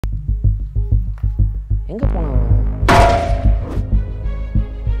எங்கே போனான்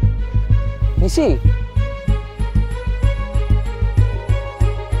நிஷி?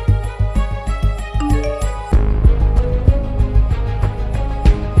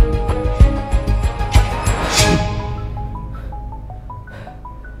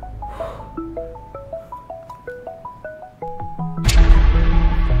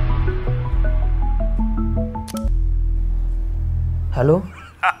 ஹலோ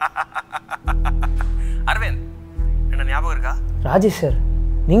அரவிந்த், என்ன ஞாபகம் இருக்கா? ராஜேஷ் சார்,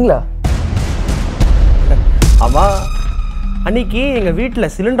 நீங்களா? ஆமாம், அன்னைக்கு எங்கள்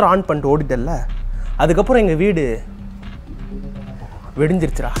வீட்டில் சிலிண்டர் ஆன் பண்ணிட்டு ஓடிட்டல்ல, அதுக்கப்புறம் எங்கள் வீடு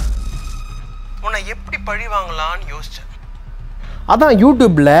வெடிஞ்சிருச்சுரா. உன்னை எப்படி பழி வாங்கலான்னு யோசித்தேன். அதான்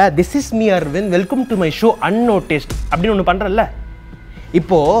யூடியூப்பில் this is me Aravind, welcome to my show அன்னோட்டிஸ்ட் அப்படின்னு ஒன்று பண்ணுறல்ல.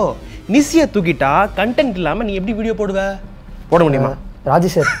 இப்போது நிசியை தூக்கிட்டா கண்டென்ட் இல்லாமல் நீ எப்படி வீடியோ போட முடியுமா?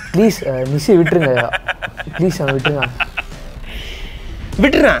 ராஜேஷ் சார் ப்ளீஸ் நிஷியை விட்டுருங்க ப்ளீஸ். விட்டுருங்க.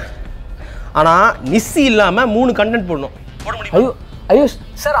 விட்டுறேன், ஆனால் நிசி இல்லாமல் 3 கண்டென்ட் போடணும். போட முடியும்? ஐயோ ஐயோ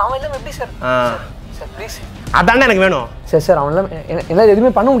சார், அவன் இல்லாமல் எப்படி சார்? Sir please. அதானே எனக்கு வேணும். சார் அவன் இல்லாமல் என்னால்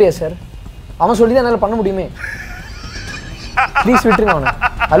எதுவுமே பண்ண முடியாது சார். அவன் சொல்லி தான் என்னால் பண்ண முடியுமே. ப்ளீஸ் விட்டுருங்க அவனை.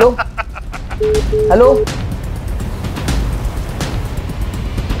 Hello hello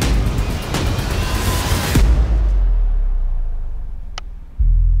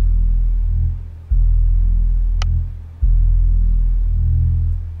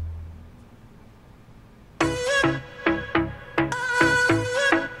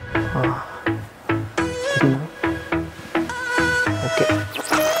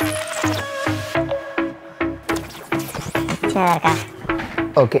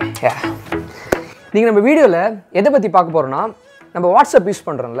okay. நீங்கள் நம்ம வீடியோவில் எதை பற்றி பார்க்க போகிறோன்னா, நம்ம வாட்ஸ்அப் யூஸ்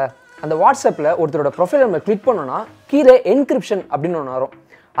பண்ணுறோம்ல, அந்த வாட்ஸ்அப்பில் ஒருத்தரோட ப்ரொஃபைல் நம்ம கிளிக் பண்ணோன்னா கீழே என்கிரிப்ஷன் அப்படின்னு ஒன்று வரும்.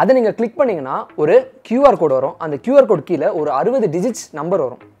 அதை நீங்கள் கிளிக் பண்ணிங்கன்னா ஒரு QR கோடு வரும். அந்த QR கோடு கீழே ஒரு 60 டிஜிட்ஸ் நம்பர்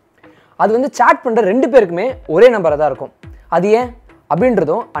வரும். அது வந்து சேட் பண்ணுற 2 பேருக்குமே ஒரே நம்பராக தான் இருக்கும். அது ஏன்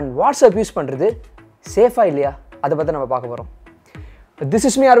அப்படின்றதும் அண்ட் வாட்ஸ்அப் யூஸ் பண்ணுறது சேஃபாக இல்லையா அதை பற்றி நம்ம பார்க்க போகிறோம். This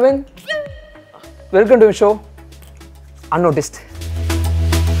is me Aravind, welcome to show Unnoticed.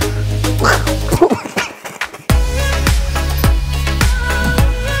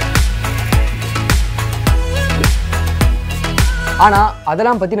 ஆனால்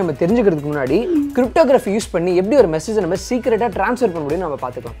அதெல்லாம் பற்றி நம்ம தெரிஞ்சுக்கிறதுக்கு முன்னாடி கிரிப்டோகிராஃபி யூஸ் பண்ணி எப்படி ஒரு மெசேஜை நம்ம சீக்கிரட்டாக ட்ரான்ஸ்ஃபர் பண்ண முடியும்னு நம்ம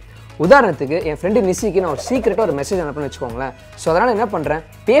பார்த்துக்கலாம். உதாரணத்துக்கு என் ஃப்ரெண்டு நிசிக்கு நான் ஒரு சீக்கிரட்டாக ஒரு மெசேஜ் அனுப்புன்னு வச்சுக்கோங்களேன். ஸோ அதனால் என்ன பண்ணுறேன்,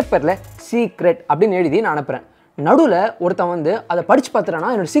 பேப்பரில் சீக்ரெட் அப்படின்னு எழுதி நான் அனுப்புகிறேன். நடுவில் ஒருத்தன் வந்து அதை படித்து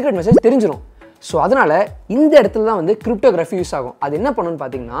பார்த்துட்டானா என்னோட சீக்ரெட் மெசேஜ் தெரிஞ்சிடும். ஸோ அதனால் இந்த இடத்துல தான் வந்து கிரிப்டோகிராஃபி யூஸ் ஆகும். அது என்ன பண்ணுன்னு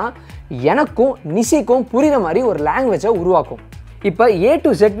பார்த்தீங்கன்னா, எனக்கும் நிசிக்கும் புரிகிற மாதிரி ஒரு லாங்குவேஜை உருவாக்கும். இப்போ A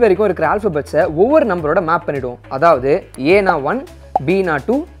to Z வரைக்கும் இருக்கிற ஆல்ஃபபெட்ஸை ஒவ்வொரு நம்பரோட மேப் பண்ணிவிடுவோம். அதாவது A-னா 1, B-னா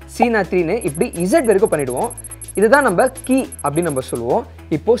 2, C-னா 3ன்னு இப்படி Z வரைக்கும் பண்ணிவிடுவோம். இதுதான் நம்ம கீ அப்படின்னு நம்ம சொல்லுவோம்.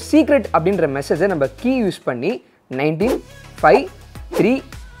 இப்போது சீக்ரெட் அப்படின்ற மெசேஜை நம்ம கீ யூஸ் பண்ணி 19, 5, 3,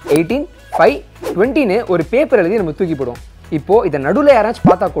 18, 5, 20ன்னு ஒரு பேப்பர் எழுதி நம்ம தூக்கி போடுவோம். இப்போது இதை நடுவில் யாராச்சும்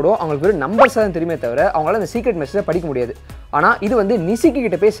பார்த்தா கூட அவங்களுக்கு வெறும் நம்பர்ஸாக தான் தெரியுமே தவிர அவங்களால அந்த சீக்ரெட் மெசேஜை படிக்க முடியாது. ஆனால் இது வந்து நிசிக்கு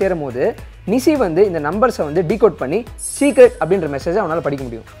கிட்ட போய் சேரும் போது நிசி வந்து இந்த நம்பர்ஸை வந்து டீகோட் பண்ணி சீக்ரெட் அப்படின்ற மெசேஜை அவனால் படிக்க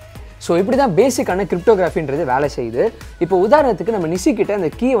முடியும். ஸோ இப்படி தான் பேசிக்கான கிரிப்டோகிராஃபின்றது வேலை செய்யுது. இப்போ உதாரணத்துக்கு நம்ம நிசி கிட்ட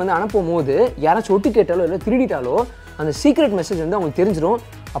அந்த கீயை வந்து அனுப்பும் போது யாராச்சும் ஒட்டு கேட்டாலோ இல்லை திருடிட்டாலோ அந்த சீக்ரெட் மெசேஜ் வந்து அவங்களுக்கு தெரிஞ்சிடும்.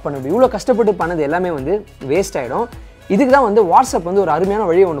 அப்போ நம்ம இவ்வளோ கஷ்டப்பட்டு பண்ணது எல்லாமே வந்து வேஸ்ட் ஆகிடும். இதுக்கு தான் வந்து வாட்ஸ்அப் வந்து ஒரு அருமையான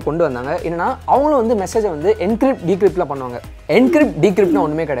வழியை ஒன்று கொண்டு வந்தாங்க. என்னன்னா அவங்களும் வந்து மெசேஜை வந்து என்கிரிப்ட் டீக்ரிப்ட்லாம் பண்ணுவாங்க. என்கிரிப்ட் டீக்ரிப்ட்னா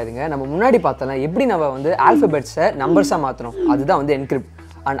ஒன்றுமே கிடையாதுங்க. நம்ம முன்னாடி பார்த்தோம்னா எப்படி நம்ம வந்து ஆல்ஃபபெட்ஸை நம்பர்ஸாக மாற்றணும், அதுதான் வந்து என்கிரிப்ட்.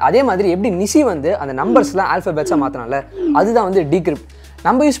 அண்ட் அதே மாதிரி எப்படி நிசி வந்து அந்த நம்பர்ஸ்லாம் ஆல்ஃபபெட்ஸாக மாற்றினால அதுதான் வந்து டீக்ரிப்ட்.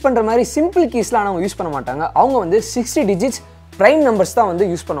 நம்ம யூஸ் பண்ணுற மாதிரி சிம்பிள் கீஸ்லாம் அவங்க யூஸ் பண்ண மாட்டாங்க. அவங்க வந்து 60 டிஜிட்ஸ் ப்ரைம் நம்பர்ஸ் தான் வந்து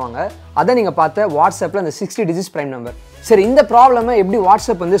யூஸ் பண்ணுவாங்க. அதை நீங்கள் பார்த்த வாட்ஸ்அப்பில் அந்த 60 டிஜிட்ஸ் ப்ரைம் நம்பர். சரி, இந்த ப்ராப்ளமை எப்படி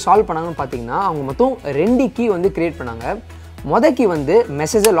வாட்ஸ்அப் வந்து சால்வ் பண்ணாங்கன்னு பார்த்தீங்கன்னா, அவங்க மொத்தம் 2 கீ வந்து கிரியேட் பண்ணாங்க. மொதல் கீ வந்து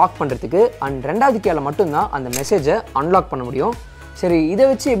மெசேஜை லாக் பண்ணுறதுக்கு அண்ட் 2வது கீயால் மட்டும்தான் அந்த மெசேஜை அன்லாக் பண்ண முடியும். சரி, இதை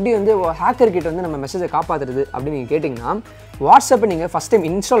வச்சு எப்படி வந்து ஹேக்கர் கிட்ட வந்து நம்ம மெசேஜை காப்பாற்றுறது அப்படின்னு நீங்கள் கேட்டிங்கன்னா, வாட்ஸ்அப்பை நீங்கள் ஃபஸ்ட் டைம்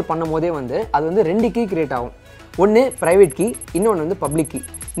இன்ஸ்டால் பண்ணும் போதே வந்து அது வந்து 2 கீ கிரியேட் ஆகும். ஒன்று ப்ரைவேட் கீ, இன்னொன்று வந்து பப்ளிக் கீ.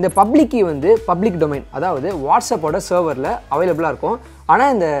 இந்த பப்ளிக் கீ வந்து பப்ளிக் டொமைன், அதாவது வாட்ஸ்அப்போட சர்வரில் அவைலபிளாக இருக்கும்.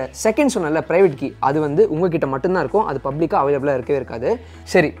 ஆனால் இந்த செகண்ட் சொன்னல ப்ரைவேட் கீ அது வந்து உங்ககிட்ட மட்டும்தான் இருக்கும். அது பப்ளிக்காக அவைலபிளாக இருக்கவே இருக்காது.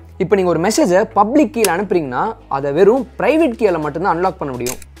 சரி, இப்போ நீங்கள் ஒரு மெசேஜை பப்ளிக் கீயில் அனுப்புறீங்கன்னா அதை வெறும் ப்ரைவேட் கீயில் மட்டும்தான் அன்லாக் பண்ண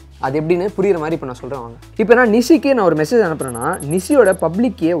முடியும். அது எப்படின்னு புரியுற மாதிரி இப்போ நான் சொல்கிறேன் வாங்க. இப்போ நான் நிசிக்கே நான் ஒரு மெசேஜ் அனுப்புறேன்னா நிசியோட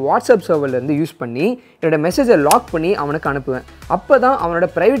பப்ளிக் கீயை வாட்ஸ்அப் சர்வர்லேருந்து யூஸ் பண்ணி என்னோட மெசேஜை லாக் பண்ணி அவனுக்கு அனுப்புவேன். அப்போ தான் அவனோட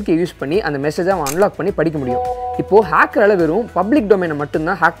ப்ரைவேட் கீ யூஸ் பண்ணி அந்த மெசேஜை அவன் அன்லாக் பண்ணி படிக்க முடியும். இப்போது ஹேக்கரால் வெறும் பப்ளிக் டொமைனை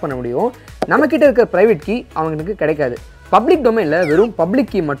மட்டும்தான் ஹேக் பண்ண முடியும். நம்மக்கிட்ட இருக்கிற ப்ரைவேட் கீ அவங்களுக்கு கிடைக்காது. பப்ளிக் டொமைனில் வெறும்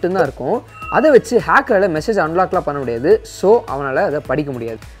பப்ளிக் கீ மட்டும்தான் இருக்கும். அதை வச்சு ஹேக்கரால் மெசேஜ் அன்லாக்லாம் பண்ண முடியாது. ஸோ அவனால் அதை படிக்க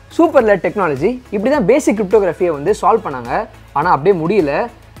முடியாது. சூப்பரில் டெக்னாலஜி இப்படி தான் பேசிக் கிரிப்டோகிராஃபியை வந்து சால்வ் பண்ணாங்க. ஆனால் அப்படியே முடியல.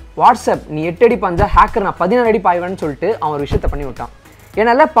 வாட்ஸ்அப் நீ 8 அடி பாஞ்சா ஹேக்கர் நான் 16 அடி பாய்வேன்னு சொல்லிட்டு அவன் ஒரு விஷயத்தை பண்ணி விட்டான்.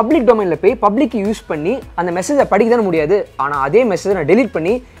 என்னால் பப்ளிக் டொமைனில் போய் பப்ளிக் யூஸ் பண்ணி அந்த மெசேஜை படிக்க தானே முடியாது, ஆனால் அதே மெசேஜை நான் டெலீட்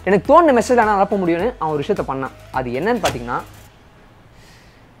பண்ணி எனக்கு தோணுன மெசேஜ் ஆனால் அனுப்ப முடியும்னு அவன் ஒரு விஷயத்தை பண்ணான். அது என்னன்னு பார்த்தீங்கன்னா,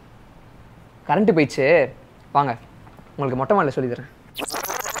 கரண்ட்டு போயிடுச்சு, வாங்க உங்களுக்கு மொட்டை மாடியில் சொல்லித்தரேன்.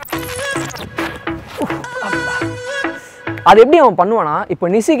 அது எப்படி அவன் பண்ணுவானா, இப்போ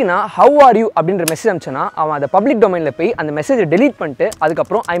நிசிக்குனா ஹவ் ஆர் யூ அப்படின்ற மெசேஜ் அனுப்பிச்சனா அவன் அதை பப்ளிக் டொமைனில் போய் அந்த மெசேஜை டெலீட் பண்ணிட்டு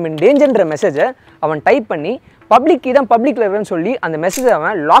அதுக்கப்புறம் ஐ மீன் டேஞ்சர்ன்ற மெசேஜை அவன் டைப் பண்ணி பப்ளிக் கீ தான் பப்ளிக்கில் இருக்குன்னு சொல்லி அந்த மெசேஜை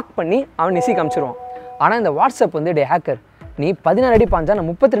அவன் லாக் பண்ணி அவன் நிசிக்கு அனுப்பிச்சிருவான். ஆனால் இந்த வாட்ஸ்அப் வந்து டே ஹேக்கர் நீ 16 அடி பாஞ்சா நான்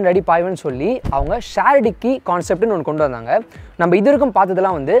 32 அடி பாய்வேன்னு சொல்லி அவங்க ஷேர்டு கீ கான்செப்ட்னு ஒன்று கொண்டு வந்தாங்க. நம்ம இது வரைக்கும்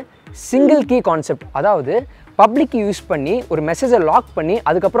பார்த்ததெல்லாம் வந்து சிங்கிள் கீ கான்செப்ட், அதாவது பப்ளிக் கீ யூஸ் பண்ணி ஒரு மெசேஜை லாக் பண்ணி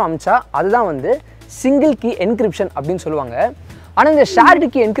அதுக்கப்புறம் அனுப்பிச்சா அதுதான் வந்து சிங்கிள் கீ என்கிரிப்ஷன் அப்படின்னு சொல்லுவாங்க. ஆனால் இந்த ஷேர்டு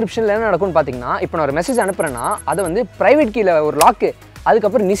கீ என்கிரிப்ஷனில் என்ன நடக்கும்னு பார்த்தீங்கன்னா, இப்போ நான் ஒரு மெசேஜ் அனுப்புகிறேன்னா அதை வந்து ப்ரைவேட் கீயில் ஒரு லாக்கு,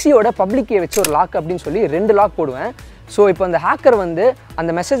 அதுக்கப்புறம் நிசியோட பப்ளிக் கீயை வச்சு ஒரு லாக் அப்படின்னு சொல்லி 2 லாக் போடுவேன். ஸோ இப்போ அந்த ஹேக்கர் வந்து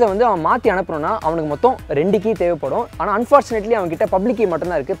அந்த மெசேஜை வந்து அவன் மாற்றி அனுப்புறோன்னா அவனுக்கு மொத்தம் 2 கீ தேவைப்படும். ஆனால் அன்ஃபார்ச்சுனேட்லி அவன்கிட்ட பப்ளிக் கீ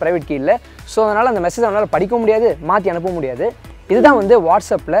மட்டும்தான் இருக்குது, ப்ரைவேட் கீ இல்லை. ஸோ அதனால் அந்த மெசேஜ் அவனால் படிக்க முடியாது, மாற்றி அனுப்ப முடியாது. இதுதான் வந்து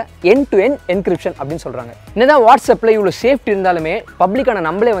வாட்ஸ்அப்பில் எண்ட் டு எண்ட் என்கிரிப்ஷன் அப்படின்னு சொல்கிறாங்க. என்னதான் வாட்ஸ்அப்பில் இவ்வளோ சேஃப்டி இருந்தாலுமே பப்ளிக்கான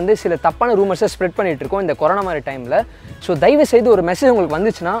நம்மளே வந்து சில தப்பான ரூமர்ஸை ஸ்ப்ரெட் பண்ணிட்டு இருக்கோம் இந்த கொரோனா மாதிரி டைமில். ஸோ தயவு செய்து ஒரு மெசேஜ் உங்களுக்கு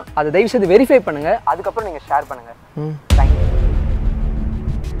வந்துச்சுன்னா அதை தயவு செய்து வெரிஃபை பண்ணுங்கள், அதுக்கப்புறம் நீங்கள் ஷேர் பண்ணுங்கள். தேங்க்யூ.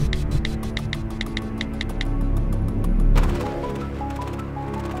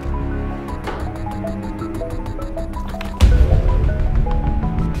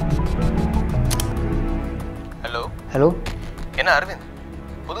 ஹலோ ஹலோ, என்ன அரவிந்த்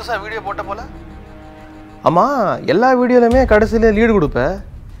புதுசாக வீடியோ போட்ட போல? ஆமாம், எல்லா வீடியோலையுமே கடைசியில் லீடு கொடுப்பேன்.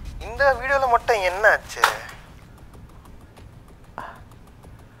 இந்த வீடியோவில் மட்டும் என்ன ஆச்சு?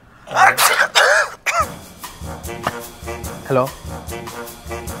 ஹலோ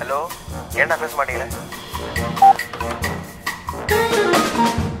ஹலோ, ஏன்டா பேச மாட்டீங்களே?